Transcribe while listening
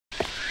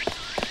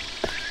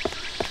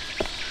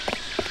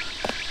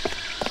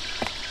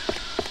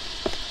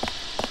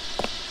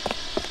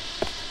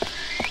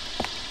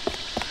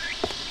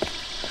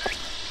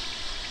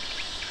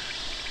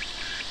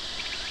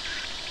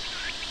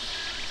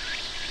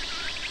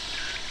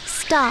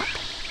Stop.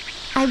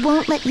 I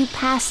won't let you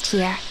past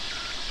here.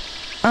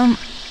 I'm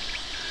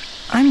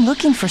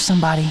looking for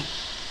somebody.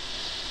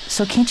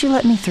 So can't you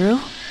let me through?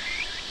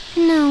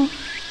 No,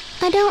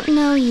 I don't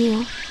know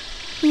you.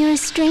 You're a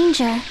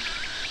stranger.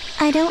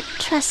 I don't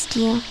trust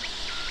you.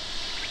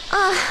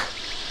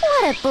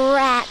 What a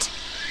brat.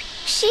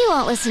 She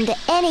won't listen to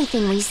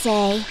anything we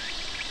say.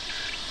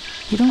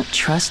 You don't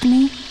trust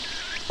me?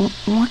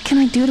 What can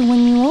I do to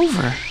win you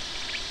over?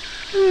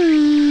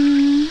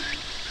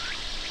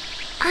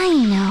 I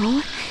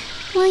know.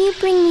 Will you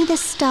bring me the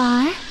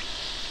star?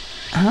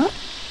 Huh?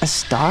 A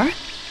star?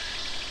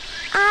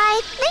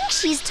 I think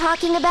she's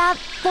talking about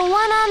the one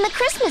on the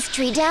Christmas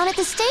tree down at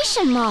the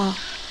station mall.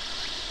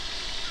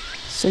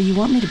 So you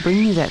want me to bring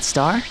you that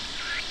star?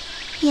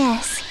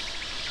 Yes.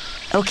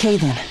 Okay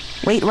then.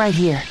 Wait right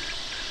here.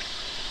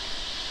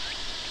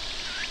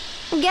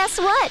 Guess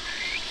what?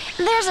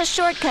 There's a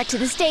shortcut to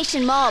the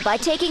station mall by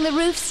taking the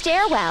roof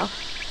stairwell.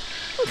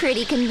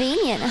 Pretty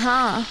convenient,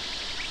 huh?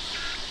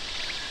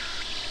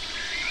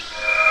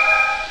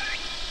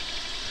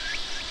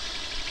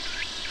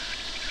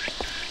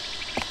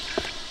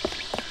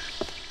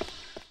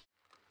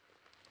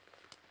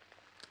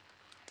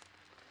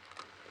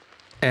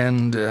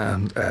 And,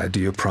 do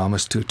you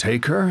promise to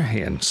take her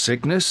in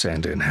sickness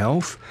and in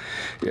health?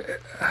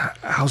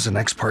 How's the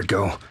next part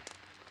go?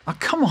 Oh,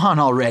 come on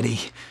already.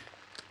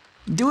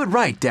 Do it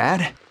right,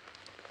 Dad.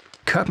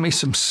 Cut me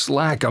some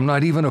slack. I'm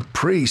not even a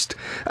priest.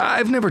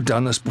 I've never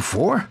done this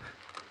before.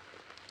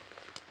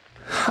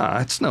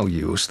 It's no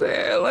use.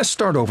 Let's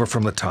start over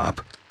from the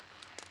top.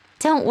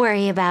 Don't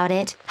worry about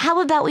it. How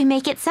about we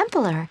make it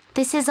simpler?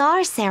 This is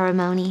our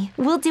ceremony.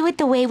 We'll do it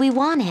the way we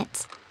want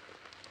it.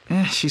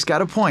 She's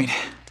got a point.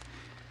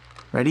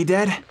 Ready,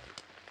 Dad?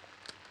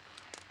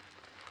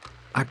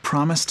 I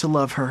promise to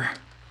love her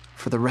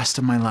for the rest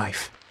of my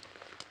life.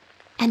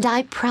 And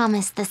I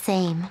promise the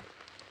same.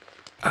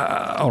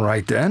 All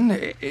right then.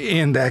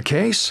 In that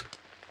case,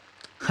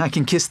 I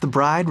can kiss the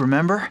bride,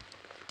 remember?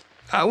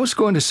 I was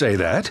going to say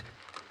that.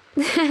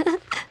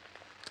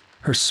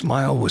 Her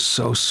smile was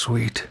so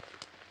sweet.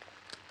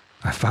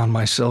 I found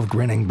myself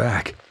grinning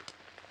back.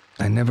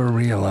 I never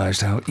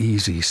realized how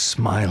easy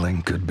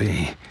smiling could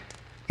be.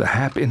 The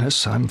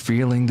happiness I'm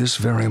feeling this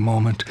very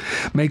moment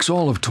makes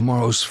all of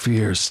tomorrow's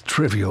fears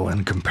trivial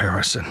in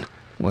comparison.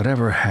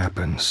 Whatever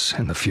happens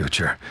in the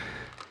future,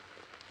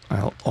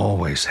 I'll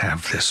always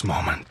have this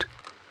moment.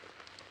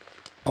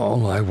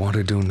 All I want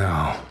to do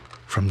now,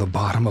 from the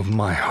bottom of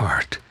my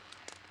heart,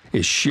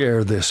 is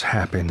share this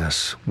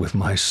happiness with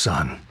my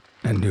son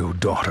and new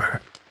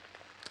daughter.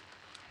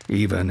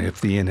 Even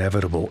if the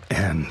inevitable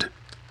end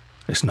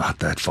is not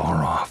that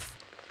far off.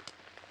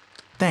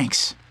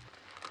 Thanks,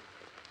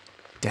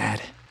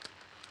 Dad.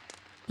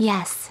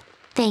 Yes,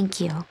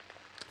 thank you,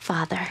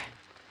 Father.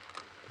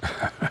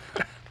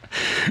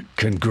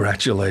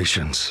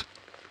 Congratulations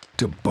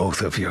to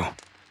both of you.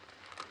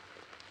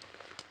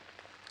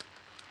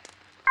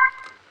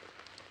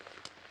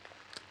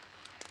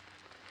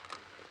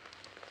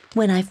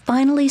 When I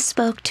finally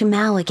spoke to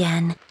Mao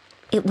again,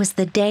 it was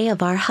the day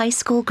of our high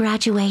school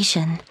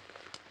graduation.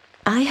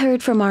 I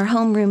heard from our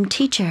homeroom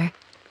teacher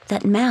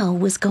that Mao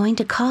was going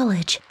to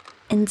college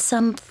in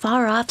some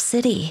far-off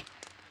city.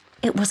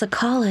 It was a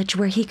college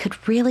where he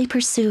could really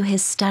pursue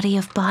his study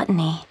of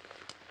botany.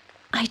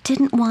 I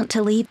didn't want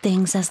to leave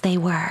things as they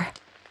were.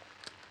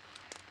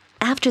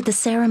 After the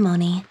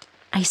ceremony,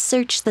 I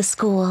searched the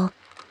school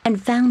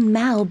and found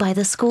Mao by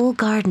the school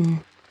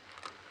garden.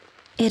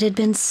 It had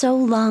been so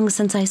long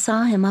since I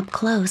saw him up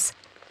close,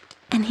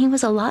 and he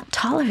was a lot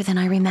taller than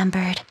I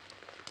remembered.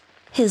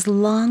 His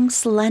long,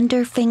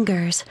 slender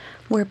fingers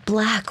were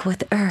black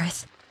with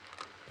earth,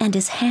 and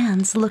his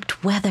hands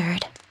looked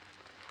weathered.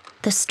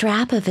 The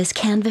strap of his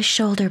canvas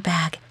shoulder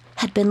bag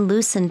had been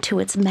loosened to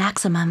its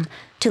maximum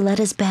to let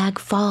his bag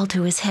fall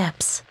to his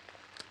hips.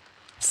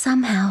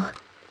 Somehow,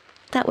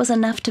 that was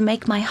enough to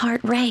make my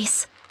heart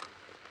race.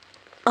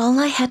 All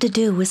I had to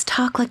do was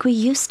talk like we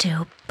used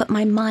to, but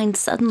my mind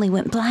suddenly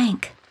went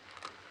blank.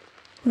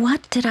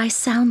 What did I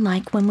sound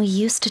like when we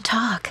used to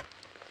talk?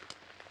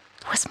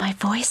 Was my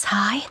voice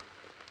high?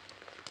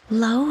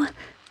 Low?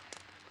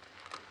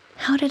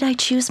 How did I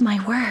choose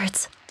my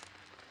words?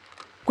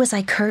 Was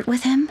I curt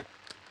with him?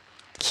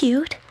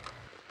 Cute?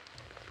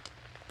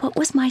 What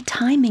was my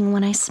timing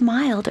when I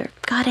smiled or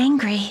got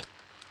angry?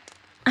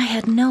 I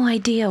had no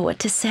idea what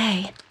to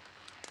say.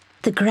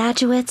 The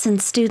graduates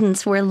and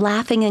students were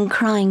laughing and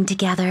crying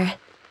together.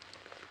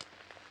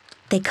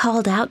 They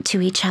called out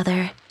to each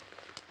other.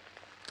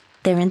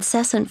 Their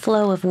incessant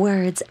flow of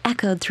words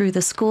echoed through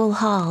the school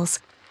halls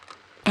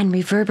and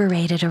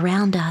reverberated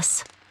around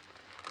us.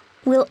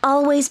 We'll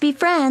always be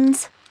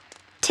friends.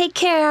 Take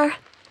care.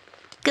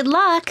 Good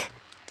luck.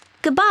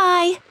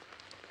 Goodbye.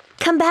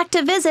 Come back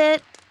to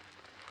visit.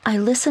 I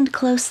listened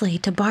closely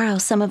to borrow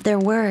some of their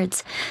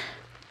words,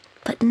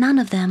 but none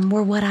of them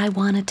were what I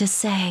wanted to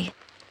say.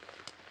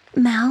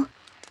 Mal,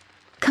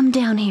 come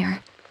down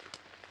here.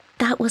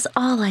 That was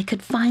all I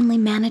could finally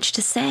manage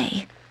to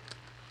say.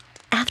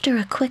 After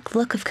a quick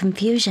look of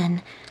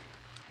confusion,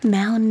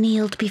 Mao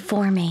kneeled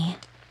before me,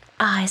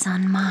 eyes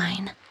on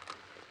mine.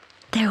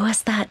 There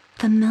was that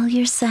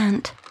familiar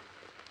scent,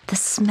 the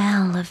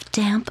smell of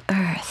damp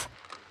earth.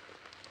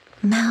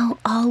 Mao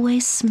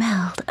always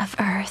smelled of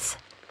earth.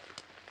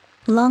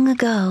 Long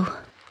ago,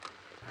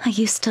 I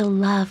used to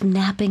love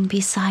napping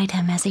beside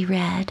him as he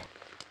read.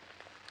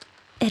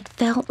 It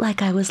felt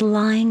like I was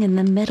lying in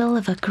the middle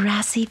of a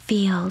grassy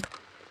field.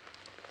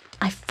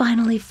 I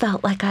finally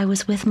felt like I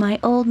was with my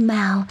old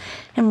Mao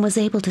and was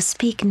able to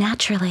speak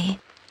naturally.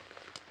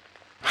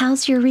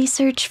 How's your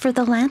research for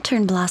the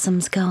lantern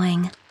blossoms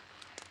going?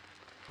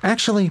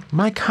 Actually,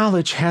 my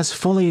college has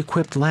fully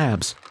equipped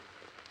labs,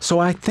 so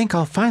I think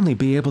I'll finally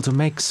be able to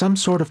make some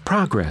sort of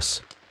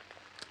progress.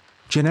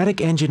 Genetic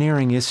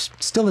engineering is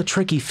still a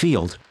tricky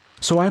field,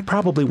 so I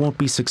probably won't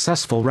be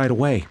successful right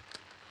away.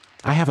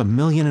 I have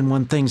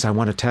 1,000,001 things I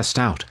want to test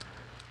out,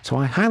 so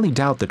I highly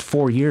doubt that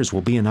 4 years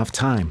will be enough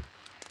time.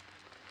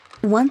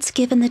 Once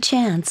given the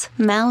chance,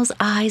 Mao's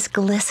eyes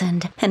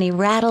glistened and he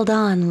rattled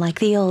on like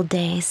the old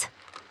days.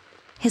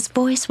 His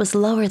voice was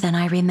lower than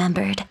I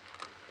remembered.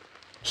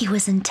 He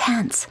was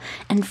intense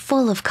and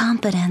full of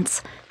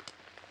confidence,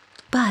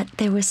 but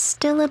there was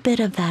still a bit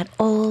of that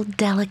old,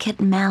 delicate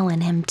Mao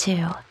in him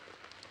too.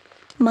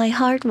 My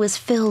heart was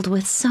filled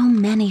with so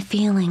many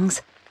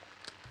feelings.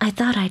 I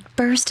thought I'd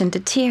burst into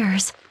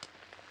tears.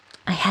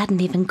 I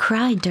hadn't even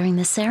cried during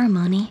the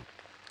ceremony.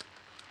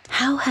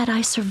 How had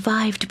I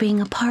survived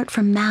being apart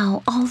from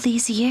Mao all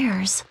these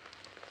years?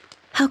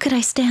 How could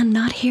I stand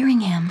not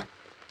hearing him?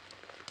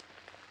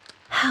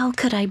 How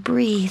could I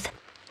breathe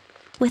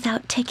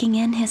without taking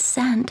in his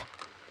scent?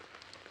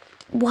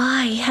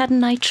 Why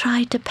hadn't I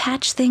tried to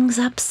patch things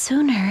up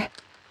sooner?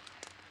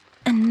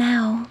 And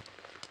now,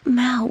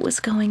 Mao was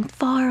going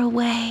far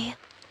away.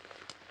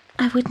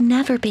 I would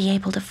never be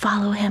able to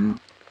follow him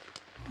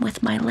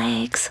with my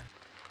legs.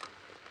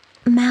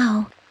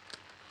 Mao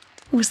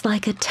was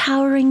like a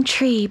towering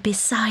tree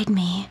beside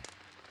me.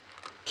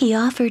 He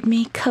offered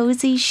me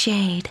cozy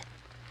shade,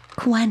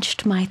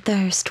 quenched my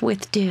thirst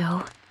with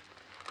dew,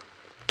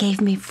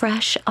 gave me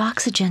fresh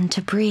oxygen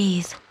to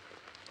breathe.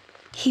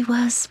 He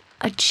was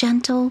a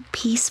gentle,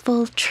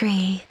 peaceful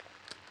tree.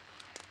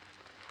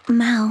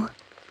 Mao,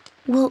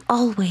 we'll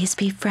always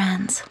be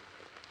friends,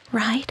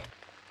 right?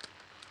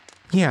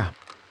 Yeah.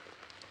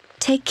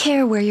 Take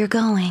care where you're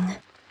going.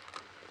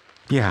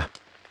 Yeah.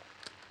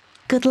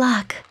 Good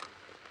luck.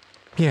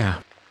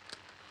 Yeah.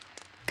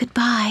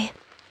 Goodbye.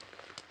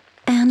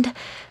 And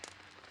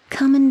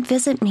come and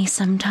visit me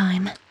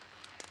sometime.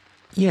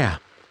 Yeah.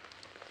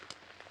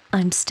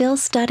 I'm still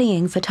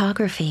studying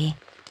photography,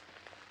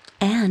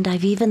 and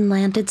I've even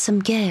landed some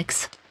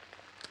gigs.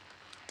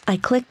 I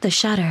clicked the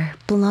shutter,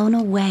 blown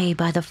away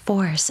by the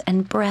force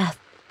and breath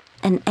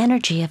and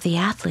energy of the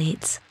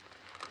athletes.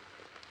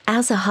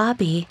 As a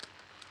hobby,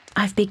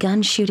 I've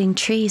begun shooting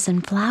trees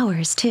and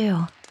flowers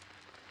too.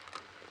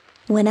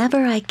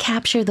 Whenever I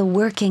capture the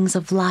workings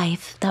of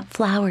life that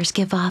flowers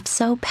give off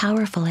so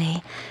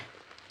powerfully,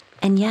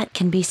 and yet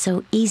can be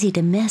so easy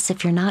to miss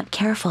if you're not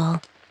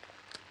careful,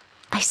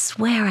 I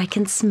swear I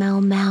can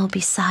smell Mao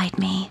beside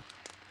me.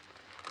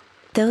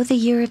 Though the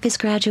year of his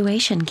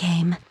graduation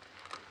came,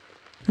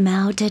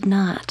 Mao did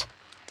not.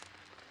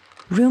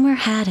 Rumor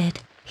had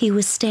it he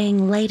was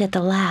staying late at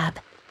the lab.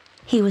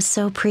 He was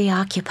so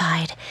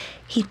preoccupied,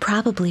 he'd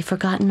probably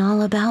forgotten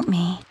all about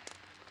me.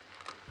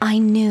 I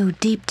knew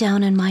deep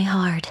down in my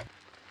heart,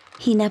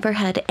 he never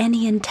had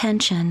any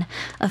intention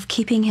of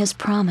keeping his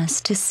promise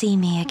to see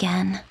me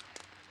again.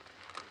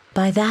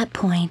 By that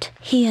point,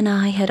 he and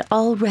I had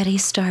already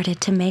started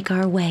to make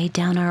our way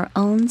down our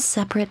own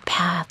separate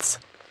paths.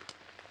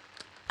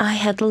 I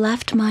had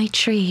left my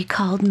tree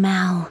called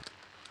Mao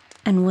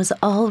and was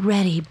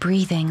already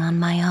breathing on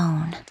my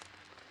own.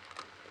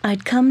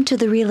 I'd come to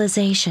the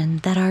realization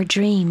that our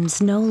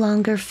dreams no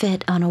longer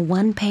fit on a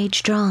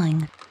one-page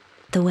drawing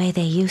the way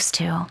they used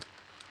to.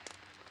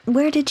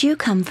 Where did you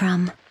come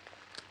from?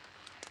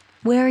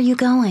 Where are you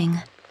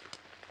going?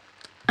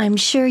 I'm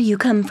sure you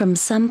come from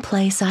some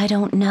place I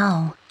don't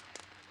know.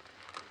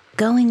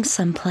 Going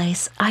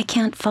someplace I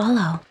can't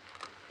follow.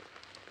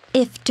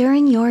 If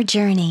during your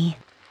journey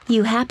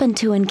you happen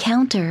to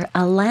encounter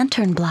a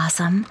lantern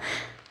blossom,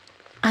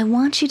 I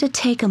want you to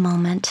take a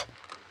moment.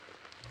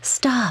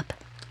 Stop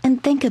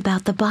and think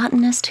about the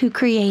botanist who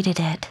created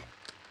it.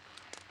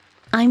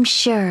 I'm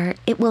sure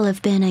it will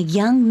have been a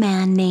young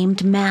man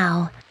named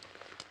Mao.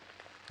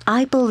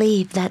 I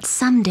believe that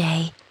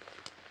someday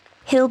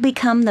he'll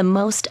become the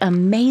most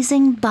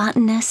amazing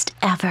botanist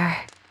ever.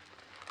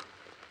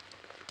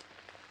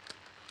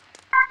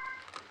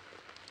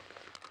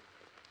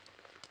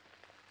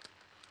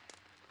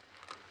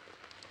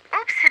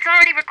 Oops, it's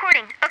already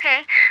recording.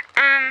 Okay,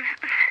 I'm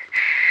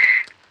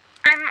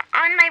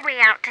on my way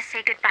out to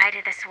say goodbye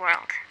to this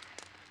world.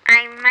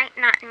 I might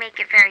not make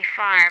it very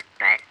far,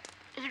 but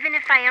even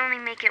if I only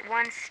make it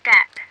one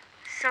step,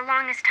 so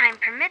long as time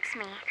permits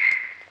me,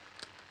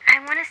 I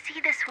want to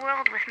see this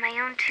world with my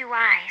own 2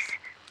 eyes.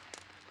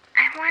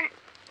 I want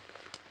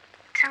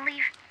to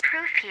leave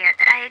proof here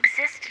that I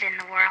existed in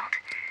the world.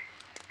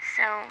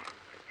 So,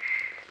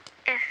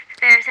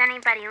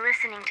 anybody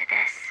listening to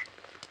this,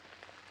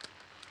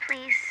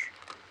 please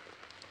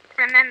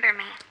remember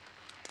me.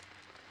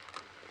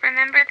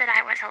 Remember that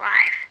I was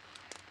alive.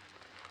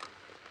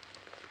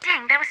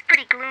 Dang, that was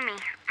pretty gloomy.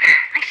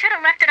 I should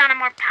have left it on a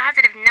more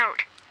positive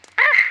note.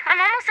 Ugh,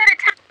 I'm almost out of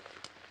time.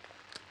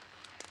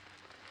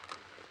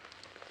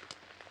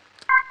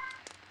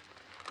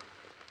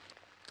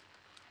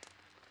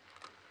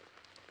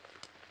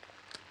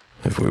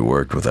 If we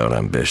worked without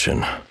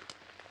ambition,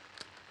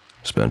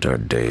 spent our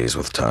days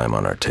with time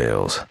on our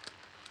tails,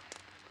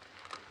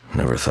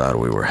 never thought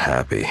we were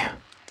happy,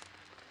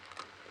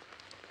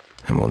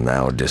 and will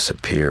now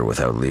disappear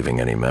without leaving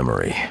any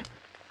memory,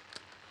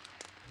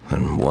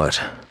 then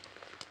what,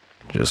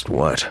 just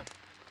what,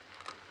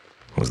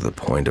 was the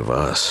point of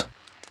us?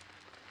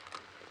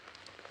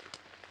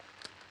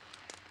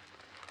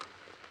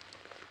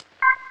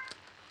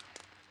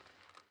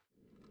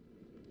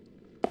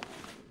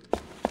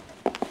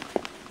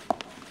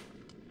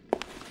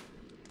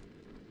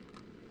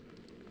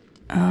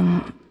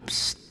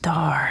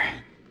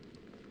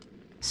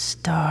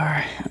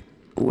 Star.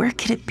 Where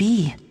could it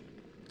be?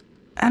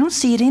 I don't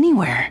see it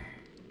anywhere.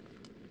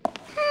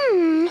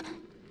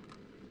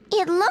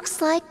 It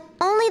looks like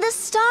only the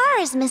star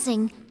is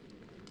missing.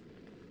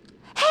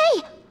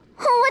 Hey!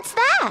 What's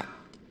that?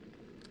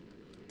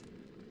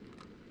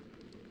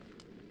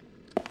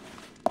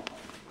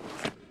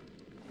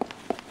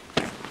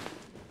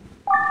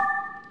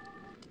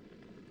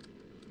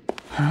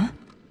 Huh?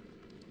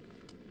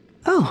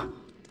 Oh!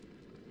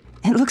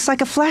 It looks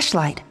like a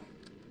flashlight.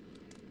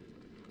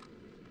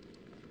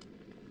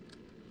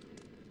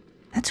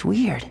 That's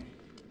weird.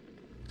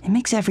 It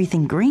makes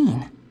everything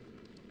green.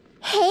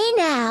 Hey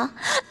now,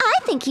 I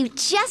think you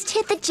just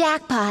hit the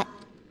jackpot.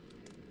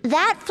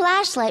 That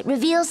flashlight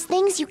reveals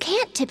things you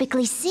can't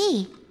typically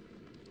see.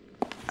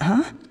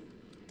 Huh?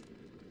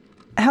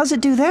 How's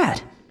it do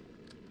that?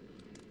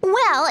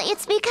 Well,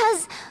 it's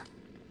because...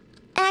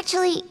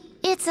 Actually,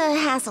 it's a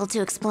hassle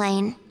to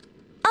explain.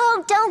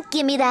 Oh, don't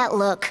give me that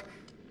look.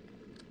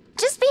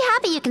 Just be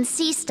happy you can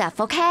see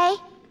stuff, okay?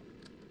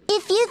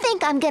 If you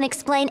think I'm gonna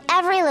explain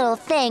every little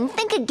thing,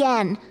 think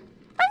again.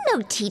 I'm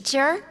no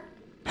teacher.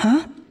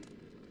 Huh?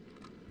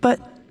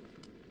 But...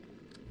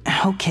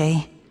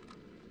 okay.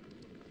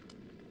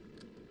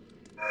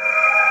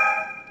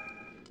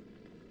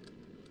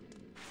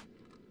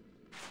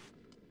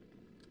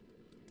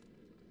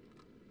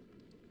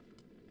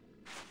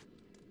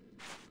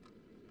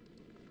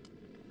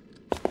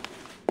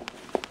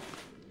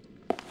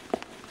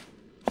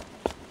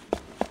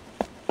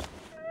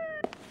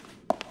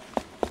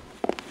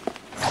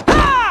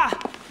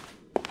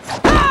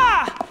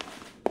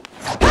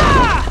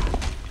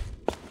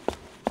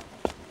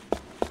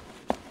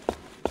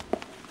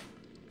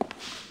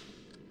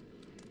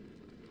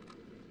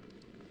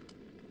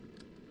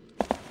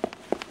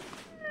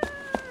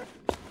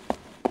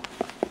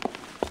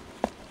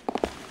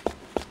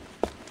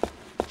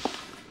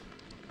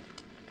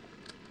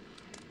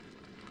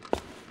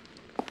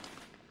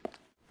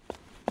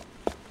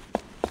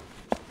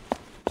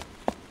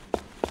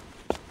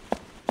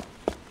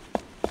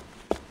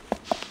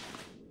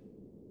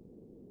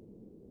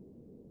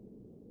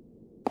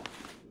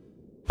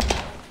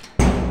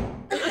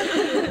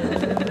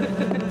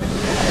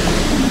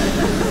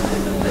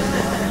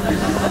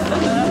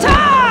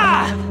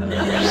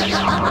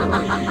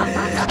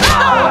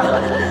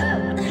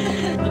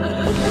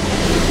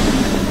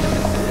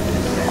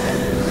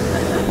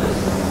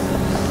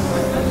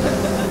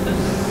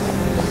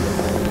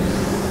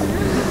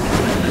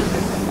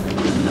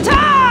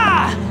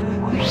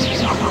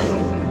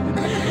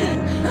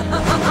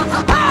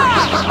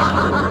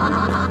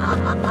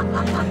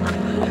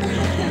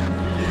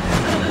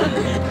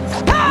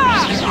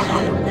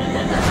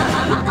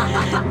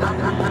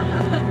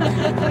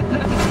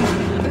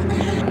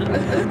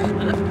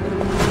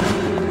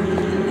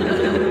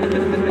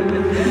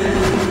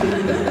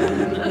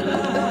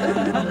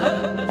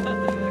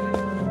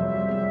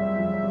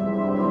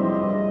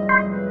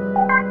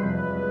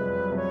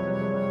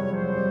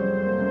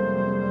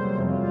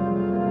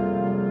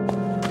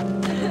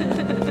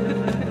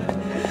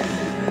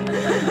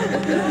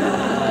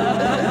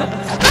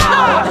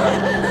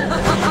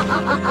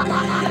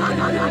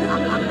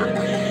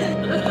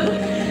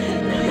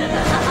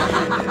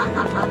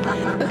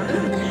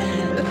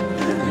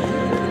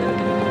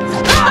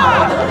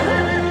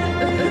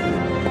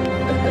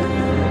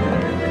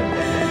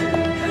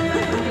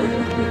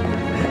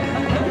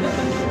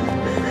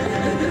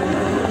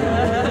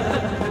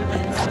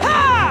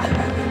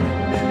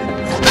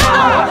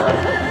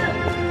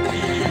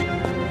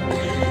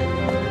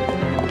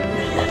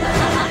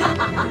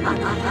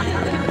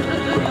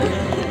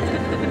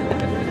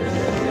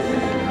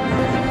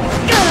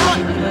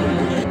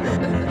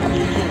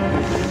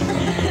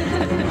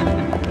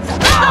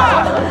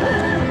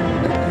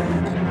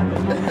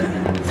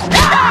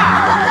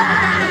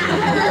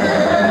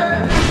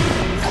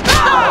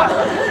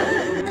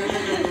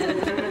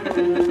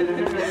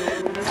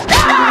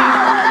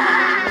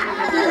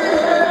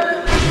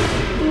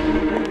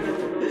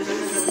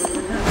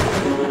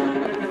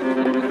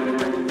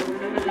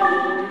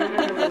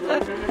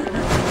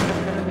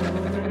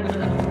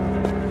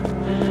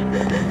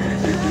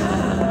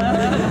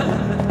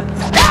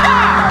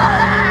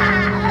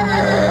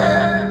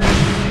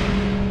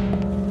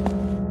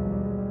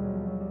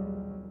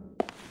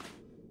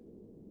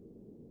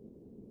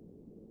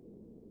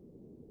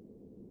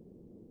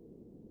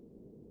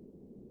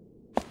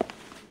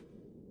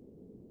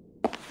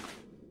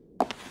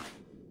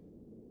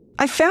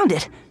 I found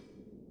it.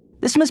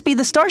 This must be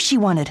the star she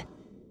wanted.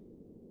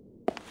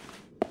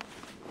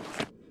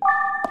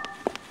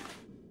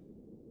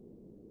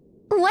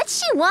 What'd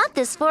she want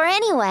this for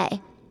anyway?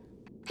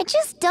 I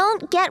just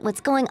don't get what's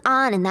going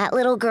on in that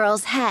little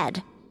girl's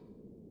head.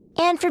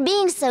 And for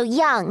being so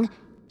young,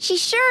 she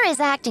sure is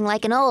acting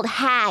like an old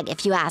hag,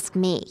 if you ask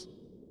me.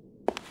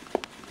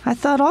 I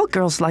thought all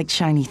girls liked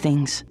shiny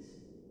things.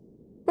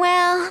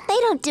 Well, they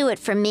don't do it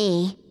for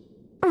me.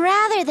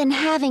 Rather than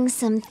having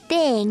some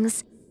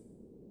things,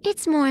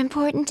 it's more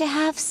important to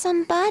have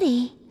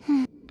somebody.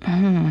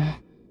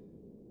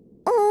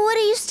 What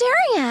are you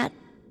staring at?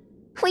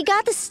 We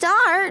got the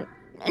star.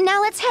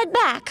 Now let's head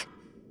back.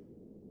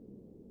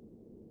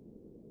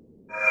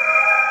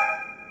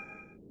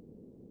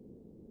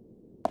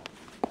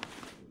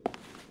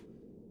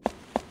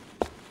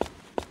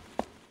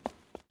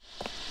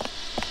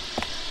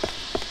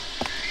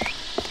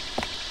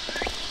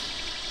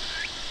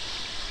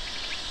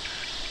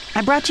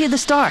 I brought you the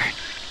star.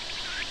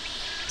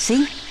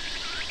 See?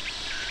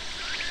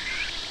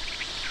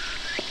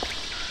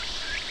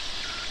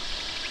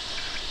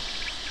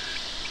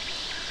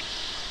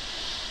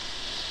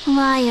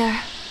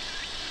 Liar.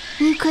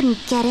 You couldn't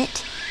get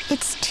it.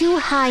 It's too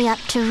high up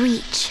to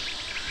reach.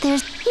 You're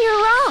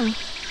wrong.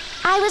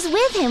 I was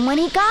with him when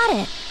he got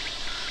it.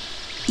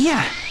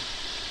 Yeah.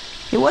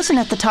 It wasn't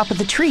at the top of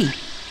the tree.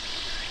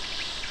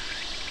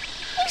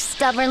 You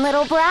stubborn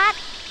little brat.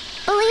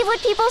 Believe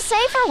what people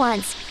say for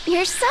once.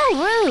 You're so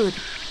rude.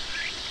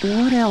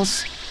 What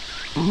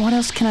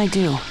else can I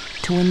do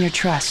to win your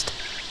trust?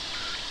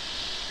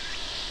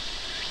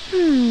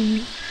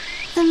 The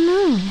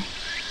moon.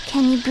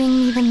 Can you bring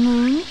me the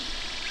moon?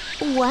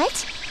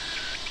 What?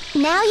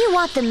 Now you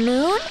want the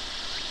moon?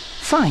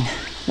 Fine.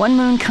 One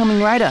moon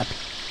coming right up.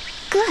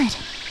 Good.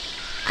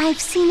 I've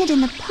seen it in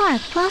the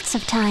park lots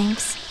of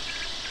times.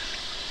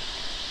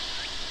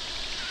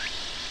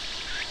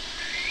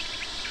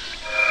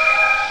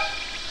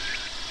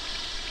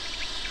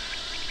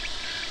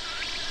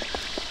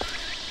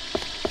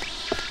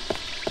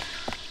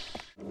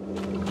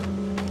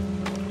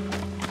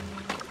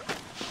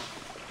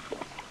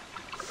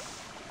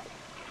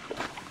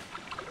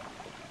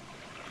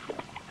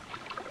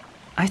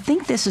 I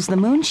think this is the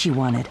moon she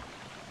wanted.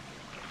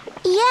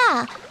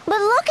 Yeah, but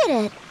look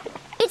at it.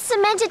 It's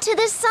cemented to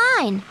this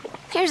sign.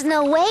 There's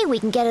no way we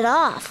can get it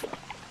off.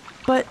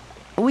 But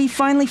we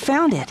finally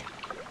found it.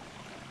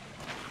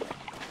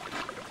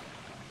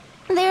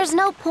 There's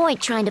no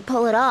point trying to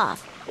pull it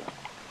off.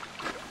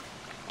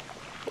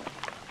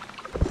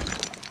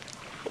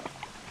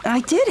 I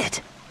did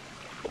it.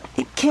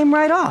 It came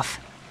right off.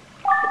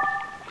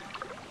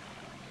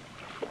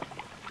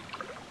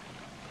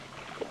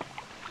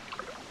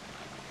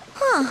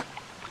 Huh.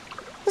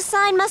 The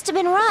sign must have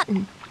been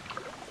rotten.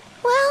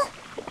 Well,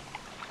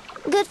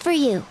 good for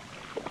you.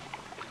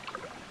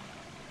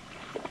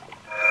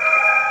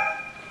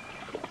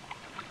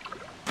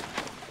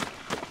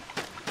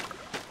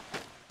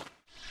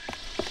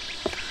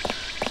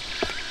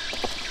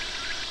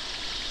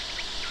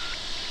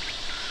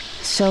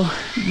 So,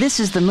 this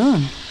is the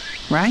moon,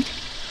 right?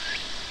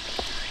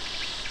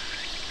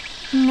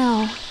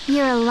 No,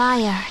 you're a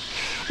liar.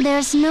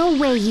 There's no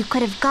way you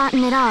could have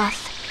gotten it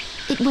off.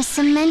 It was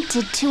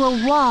cemented to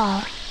a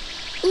wall.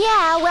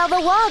 Yeah, well,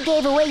 the wall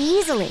gave away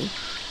easily.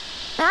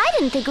 I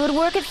didn't think it would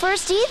work at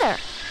first either.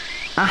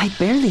 I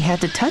barely had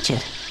to touch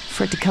it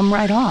for it to come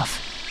right off.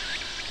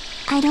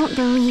 I don't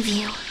believe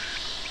you.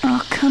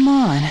 Oh, come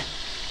on.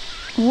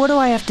 What do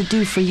I have to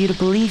do for you to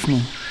believe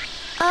me?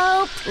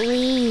 Oh,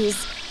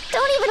 please.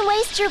 Don't even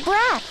waste your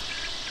breath.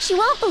 She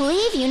won't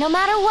believe you no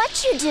matter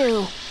what you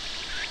do.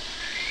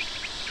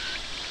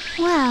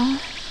 Well,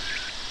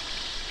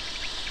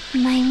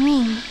 my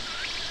ring.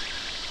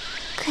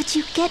 Could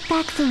you get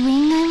back the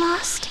ring I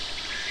lost?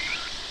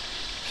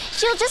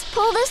 She'll just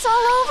pull this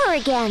all over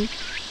again.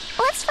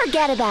 Let's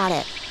forget about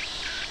it.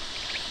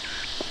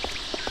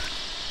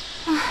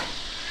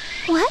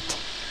 What?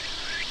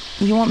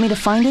 You want me to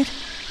find it?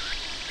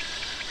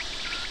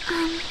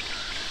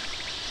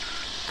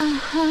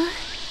 Uh-huh.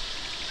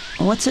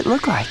 What's it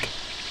look like?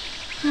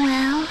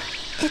 Well,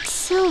 it's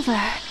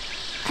silver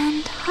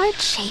and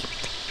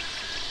heart-shaped.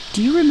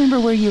 Do you remember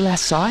where you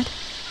last saw it?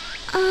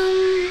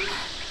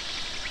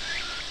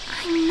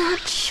 I'm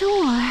not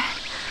sure.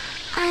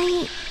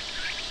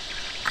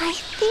 I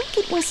think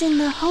it was in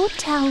the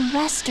hotel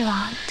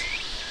restaurant.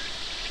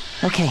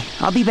 Okay,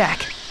 I'll be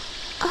back.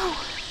 Oh,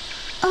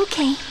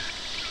 okay.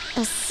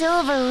 A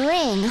silver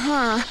ring,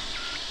 huh?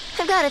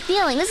 I've got a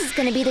feeling this is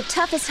going to be the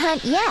toughest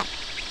hunt yet.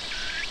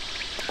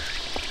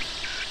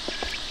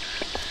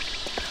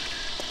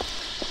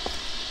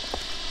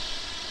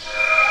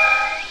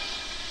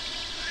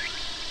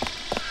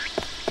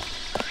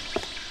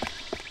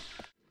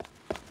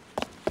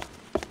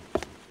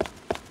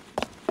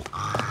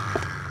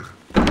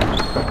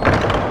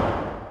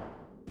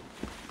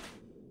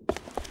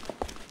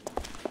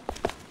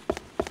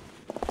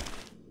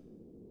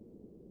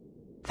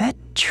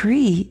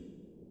 Tree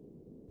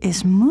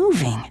is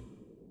moving.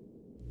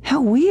 How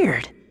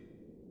weird.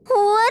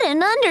 What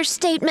an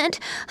understatement.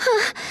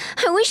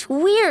 I wish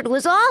weird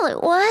was all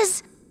it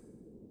was.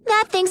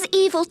 That thing's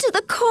evil to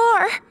the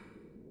core.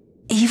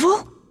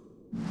 Evil?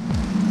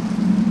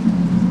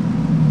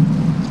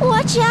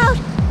 Watch out!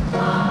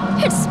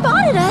 It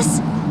spotted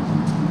us!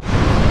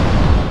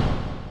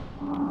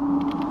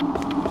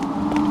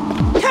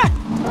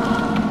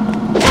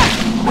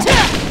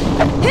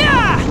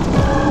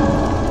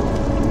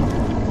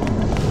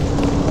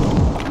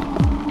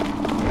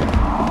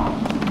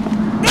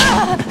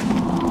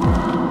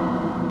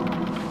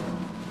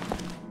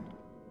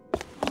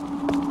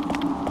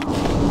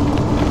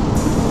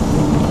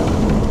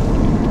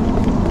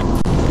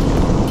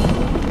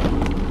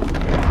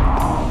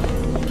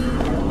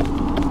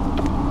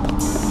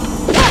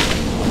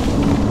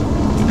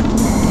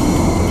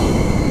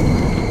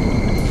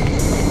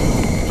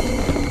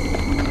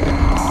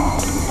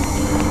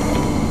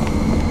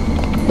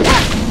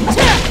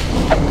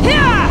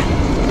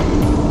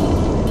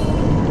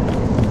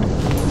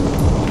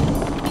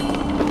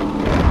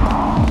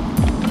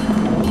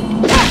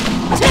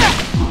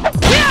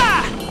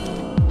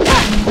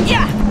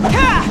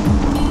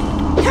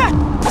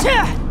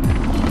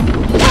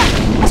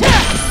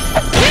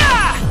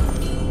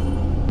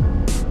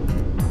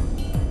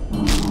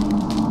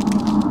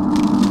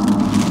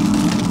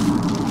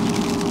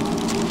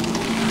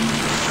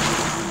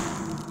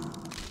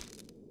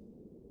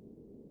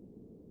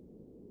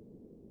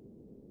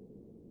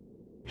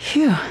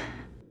 Phew.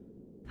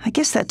 I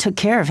guess that took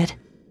care of it.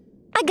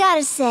 I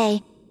gotta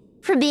say,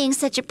 for being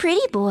such a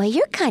pretty boy,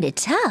 you're kinda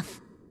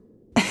tough.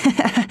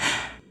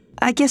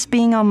 I guess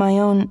being on my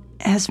own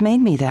has made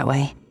me that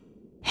way.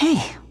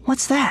 Hey,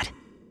 what's that?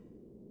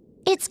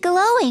 It's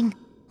glowing.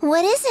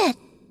 What is it?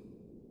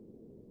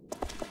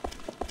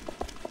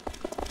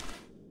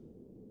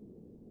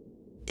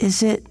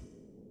 Is it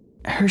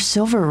her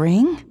silver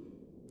ring?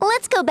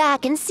 Let's go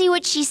back and see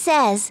what she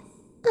says.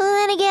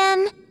 Then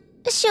again,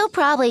 she'll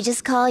probably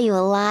just call you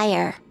a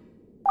liar.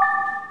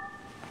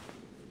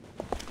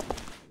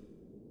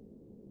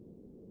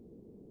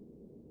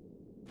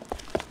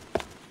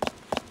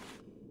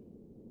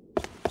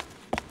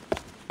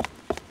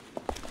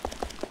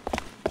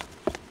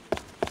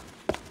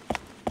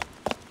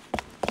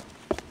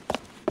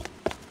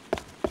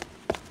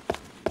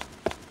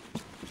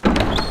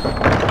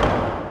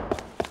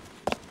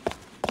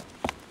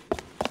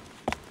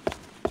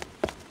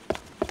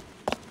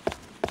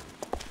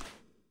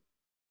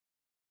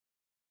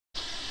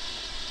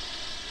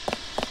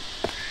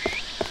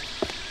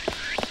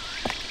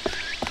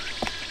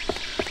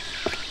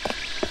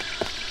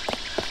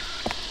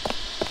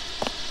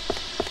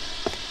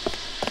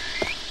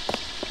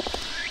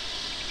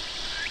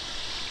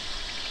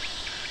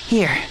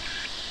 Here.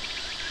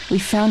 We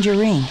found your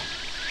ring.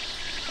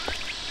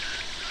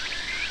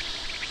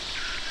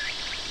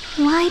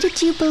 Why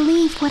did you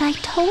believe what I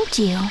told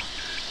you?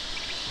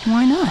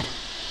 Why not?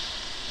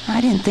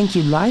 I didn't think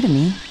you'd lie to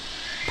me.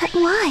 But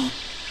why?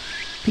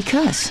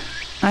 Because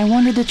I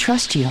wanted to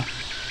trust you.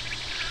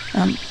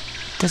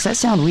 Does that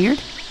sound weird?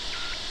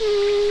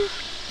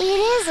 It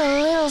is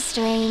a little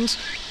strange,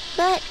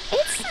 but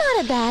it's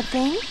not a bad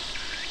thing.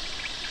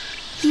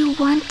 You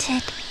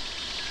wanted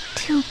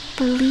to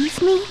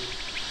believe me?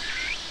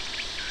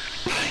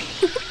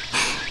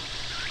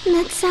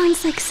 That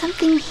sounds like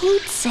something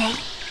he'd say.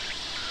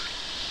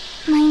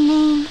 My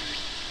name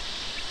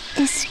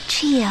is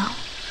Gio.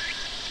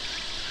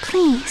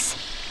 Please,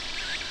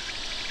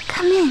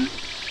 come in.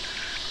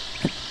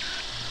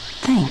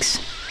 Thanks.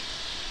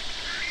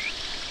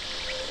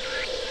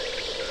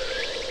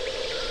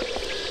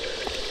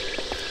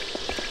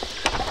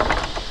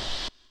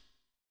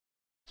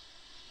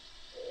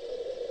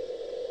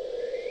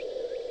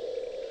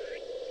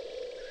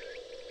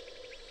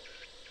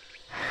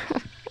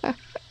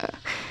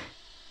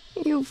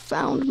 You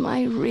found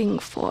my ring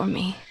for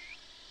me.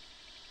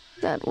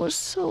 That was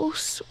so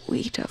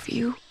sweet of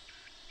you.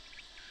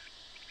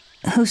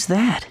 Who's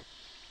that?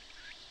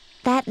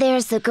 That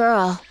there's the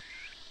girl.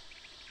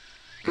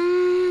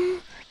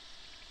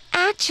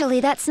 Actually,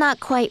 that's not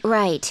quite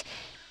right.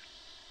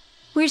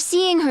 We're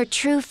seeing her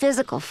true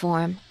physical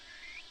form.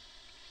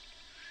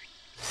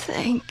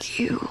 Thank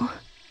you.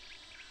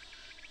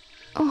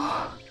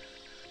 Oh.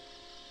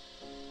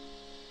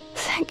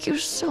 Thank you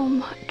so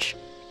much.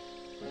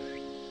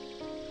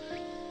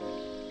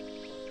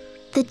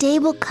 The day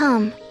will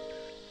come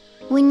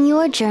when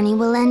your journey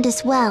will end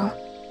as well.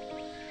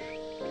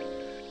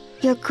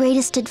 Your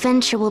greatest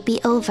adventure will be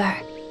over,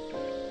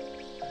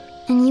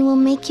 and you will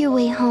make your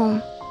way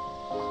home.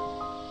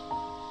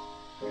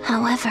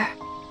 However,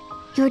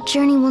 your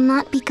journey will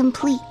not be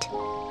complete.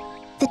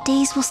 The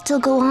days will still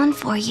go on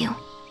for you.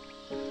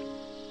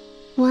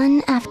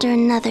 One after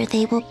another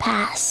they will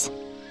pass,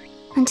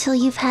 until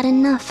you've had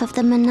enough of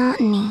the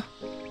monotony.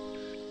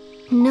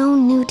 No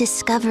new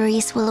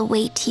discoveries will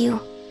await you.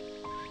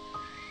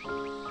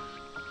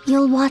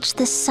 You'll watch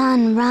the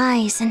sun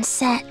rise and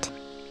set.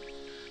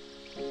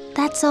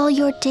 That's all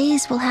your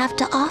days will have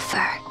to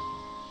offer.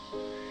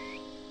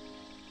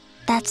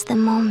 That's the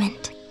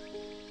moment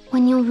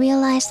when you'll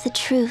realize the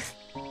truth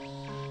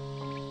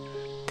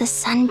The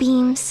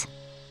sunbeams,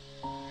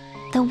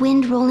 the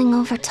wind rolling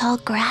over tall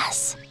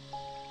grass,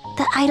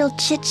 the idle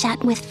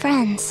chit-chat with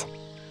friends.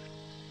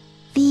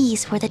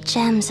 These were the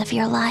gems of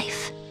your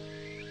life.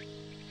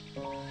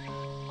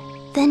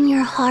 Then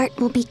your heart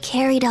will be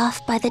carried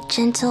off by the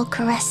gentle,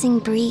 caressing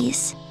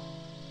breeze,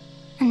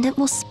 and it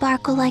will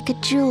sparkle like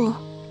a jewel,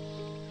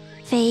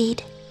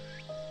 fade,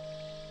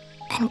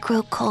 and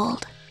grow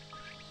cold.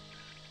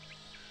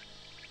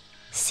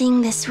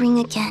 Seeing this ring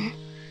again,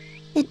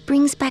 it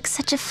brings back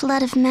such a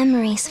flood of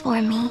memories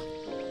for me.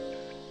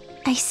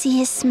 I see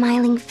his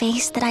smiling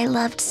face that I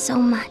loved so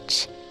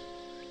much.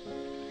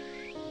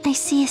 I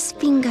see his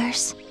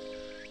fingers,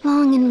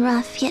 long and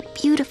rough, yet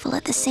beautiful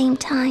at the same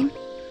time.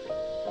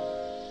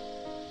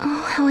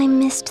 Oh, how I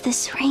missed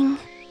this ring.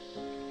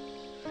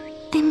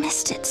 I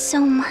missed it so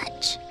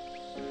much.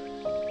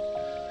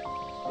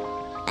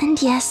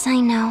 And yes, I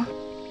know,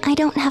 I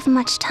don't have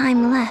much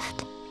time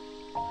left.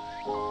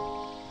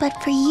 But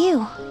for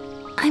you,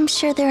 I'm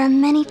sure there are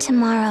many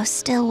tomorrows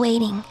still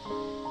waiting.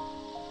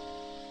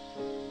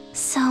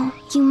 So,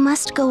 you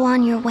must go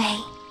on your way.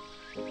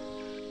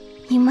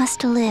 You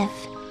must live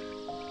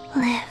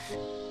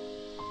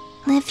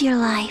your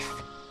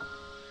life.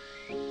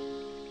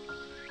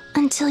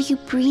 Until you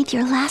breathe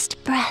your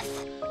last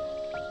breath.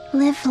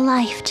 Live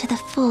life to the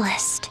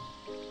fullest.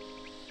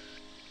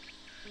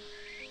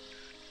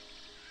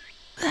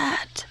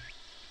 That...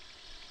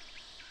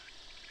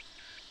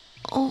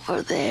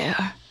 over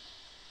there.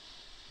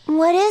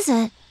 What is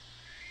it?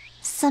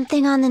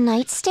 Something on the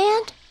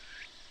nightstand?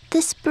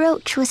 This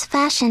brooch was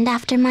fashioned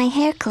after my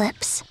hair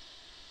clips.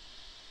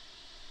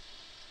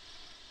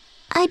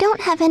 I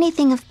don't have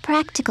anything of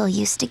practical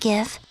use to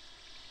give.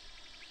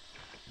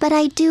 But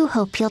I do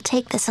hope you'll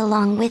take this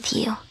along with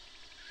you.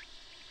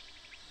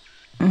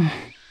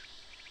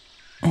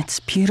 It's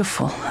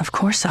beautiful. Of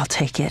course I'll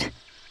take it.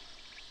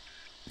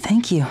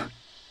 Thank you.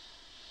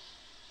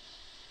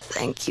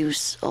 Thank you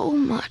so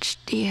much,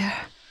 dear,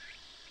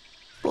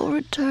 for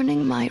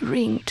returning my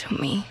ring to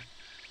me.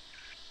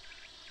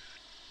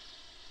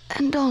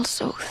 And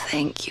also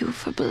thank you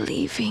for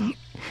believing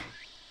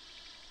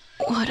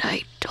what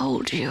I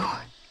told you.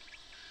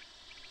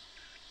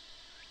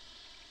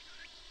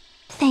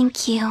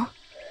 Thank you.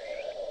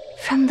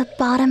 From the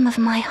bottom of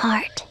my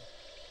heart.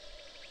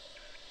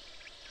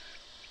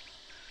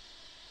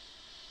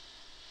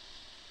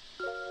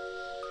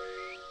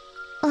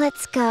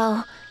 Let's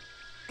go.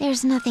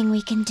 There's nothing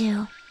we can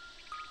do.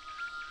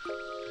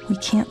 We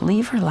can't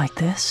leave her like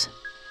this.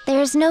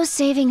 There's no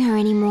saving her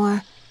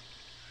anymore.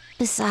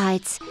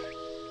 Besides,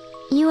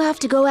 you have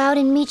to go out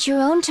and meet your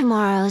own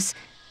tomorrows.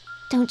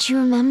 Don't you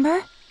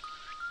remember?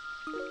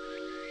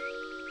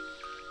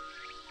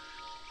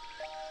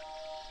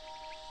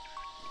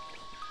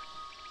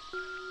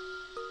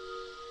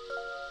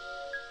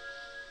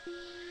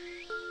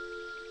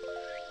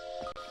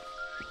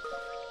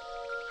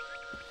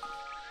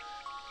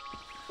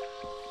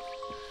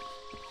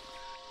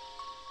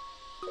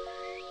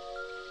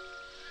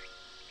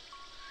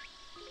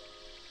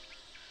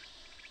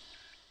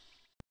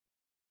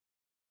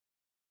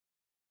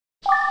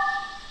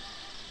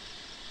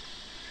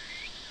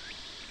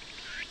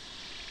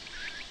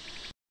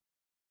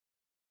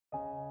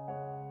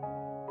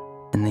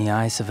 In the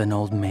eyes of an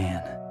old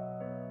man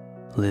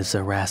lives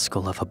a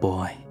rascal of a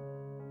boy.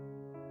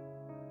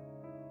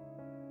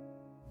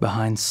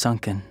 Behind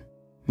sunken,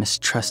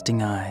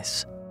 mistrusting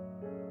eyes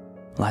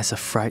lies a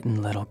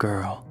frightened little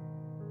girl.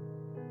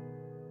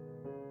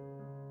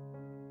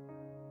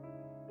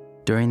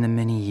 During the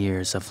many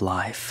years of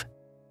life,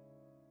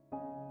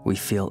 we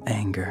feel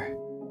anger,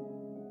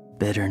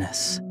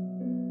 bitterness,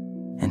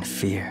 and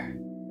fear.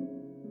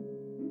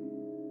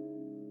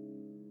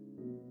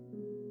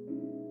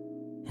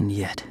 And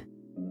yet,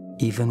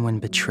 even when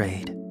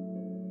betrayed,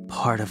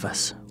 part of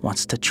us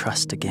wants to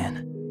trust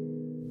again.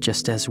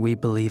 Just as we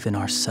believe in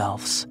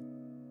ourselves,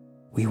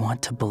 we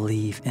want to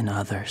believe in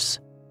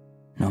others,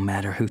 no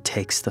matter who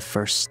takes the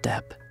first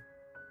step.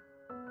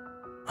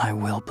 I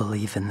will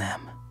believe in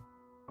them.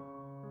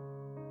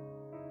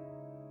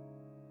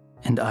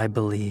 And I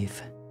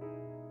believe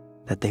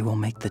that they will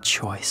make the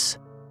choice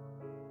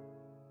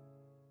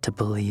to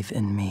believe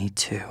in me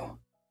too.